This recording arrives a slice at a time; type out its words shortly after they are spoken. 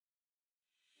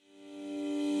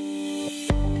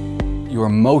You are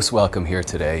most welcome here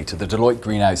today to the Deloitte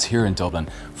Greenhouse here in Dublin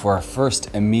for our first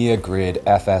EMEA Grid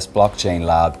FS Blockchain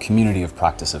Lab Community of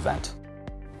Practice event.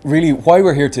 Really, why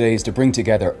we're here today is to bring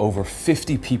together over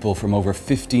 50 people from over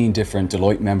 15 different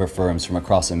Deloitte member firms from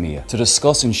across EMEA to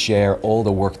discuss and share all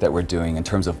the work that we're doing in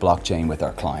terms of blockchain with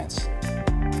our clients.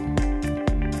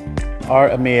 Our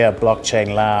EMEA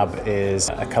Blockchain Lab is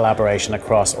a collaboration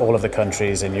across all of the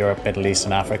countries in Europe, Middle East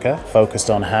and Africa, focused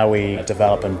on how we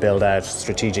develop and build out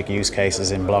strategic use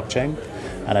cases in blockchain.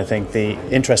 And I think the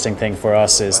interesting thing for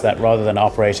us is that rather than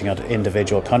operating at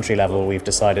individual country level, we've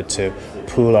decided to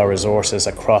pool our resources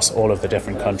across all of the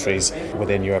different countries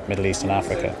within Europe, Middle East and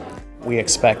Africa. We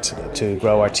expect to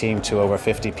grow our team to over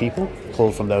 50 people,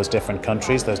 pulled from those different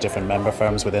countries, those different member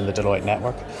firms within the Deloitte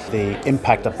network. The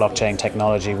impact that blockchain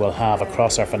technology will have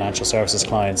across our financial services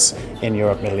clients in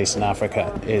Europe, Middle East and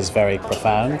Africa is very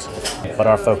profound, but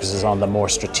our focus is on the more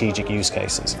strategic use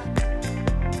cases.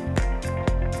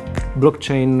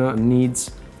 Blockchain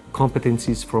needs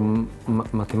competencies from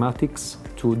mathematics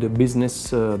to the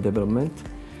business development.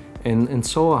 And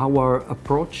so our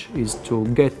approach is to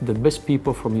get the best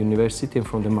people from university and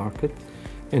from the market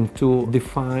and to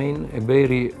define a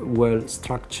very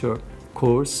well-structured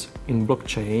course in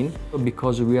blockchain,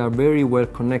 because we are very well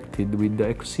connected with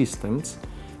the ecosystems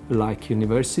like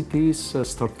universities,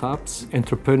 startups,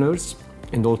 entrepreneurs,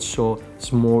 and also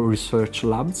small research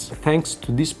labs. Thanks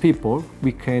to these people,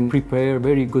 we can prepare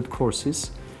very good courses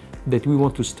that we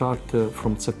want to start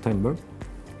from September.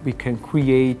 We can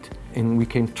create and we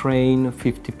can train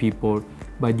 50 people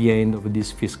by the end of this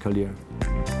fiscal year.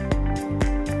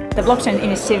 The blockchain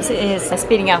initiative is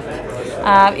speeding up.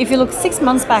 If you look 6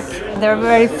 months back, there are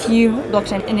very few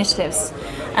blockchain initiatives.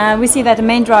 We see that the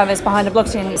main drivers behind the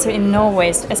blockchain in Norway,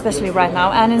 especially right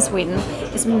now, and in Sweden,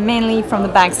 is mainly from the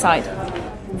bank side.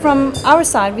 From our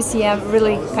side, we see a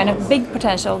really kind of big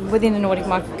potential within the Nordic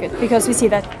market, because we see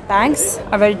that banks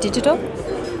are very digital.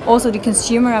 Also, the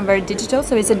consumer are very digital,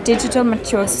 so it's a digital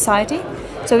mature society.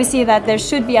 So we see that there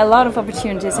should be a lot of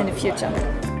opportunities in the future.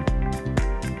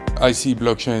 I see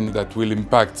blockchain that will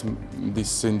impact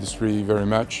this industry very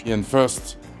much. And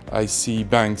first, I see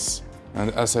banks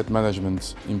and asset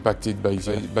management impacted by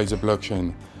the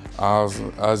blockchain,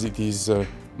 as it is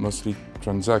mostly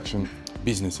transaction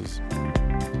businesses.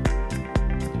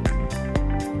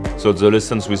 So the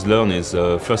lessons we learn is,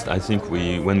 first, I think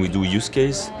when we do use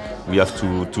case, we have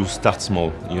to start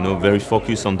small, very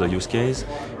focused on the use case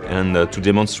and to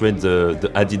demonstrate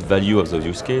the added value of the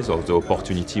use case, or the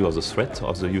opportunity or the threat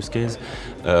of the use case,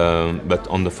 but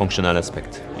on the functional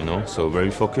aspect, so very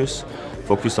focused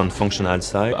on functional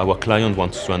side. Our client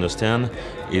wants to understand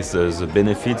is the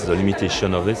benefits, the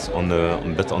limitation of this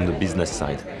but on the business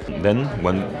side. Then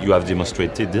when you have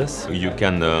demonstrated this, you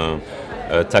can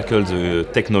tackle the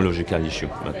technological issue,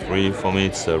 but really for me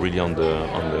it's really on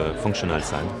the functional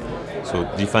side. So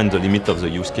define the limit of the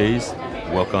use case,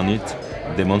 work on it,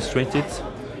 demonstrate it,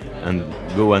 and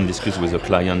go and discuss with the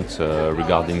client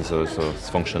regarding the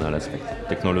functional aspect.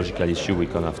 Technological issue will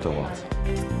come afterwards.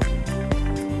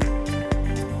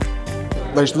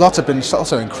 There's been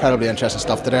also incredibly interesting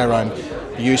stuff today around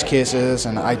use cases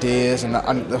and ideas, and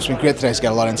it's been great today to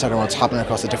get a lot of insight on what's happening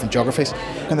across the different geographies.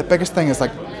 And the biggest thing is,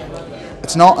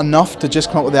 it's not enough to just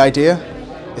come up with the idea.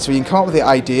 It's when you can come up with the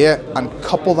idea and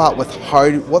couple that with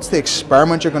what's the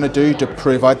experiment you're going to do to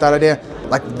prove out that idea.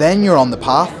 Then you're on the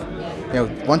path.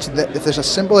 If there's a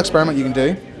simple experiment you can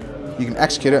do, you can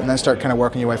execute it and then start kind of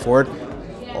working your way forward.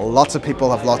 Lots of people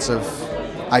have lots of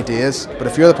ideas, but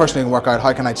if you're the person who can work out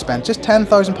how can I spend just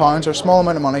 £10,000 or a small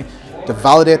amount of money to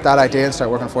validate that idea and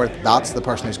start working for it, that's the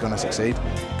person who's going to succeed.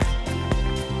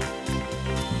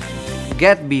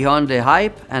 Get beyond the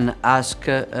hype and ask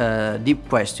deep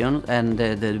questions, and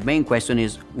the main question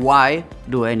is, why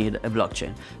do I need a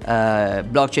blockchain?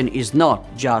 Blockchain is not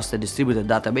just a distributed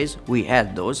database, we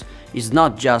had those. It's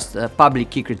not just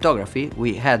public key cryptography,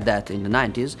 we had that in the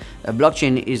 90s.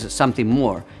 Blockchain is something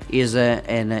more, is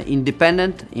an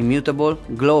independent, immutable,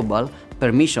 global,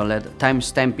 permission-led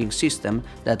time-stamping system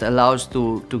that allows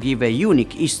to give a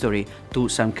unique history to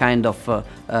some kind of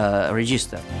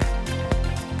register.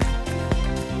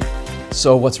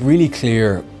 So what's really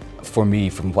clear for me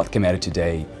from what came out of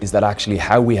today is that actually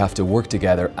how we have to work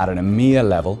together at an EMEA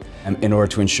level in order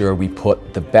to ensure we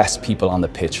put the best people on the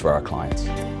pitch for our clients.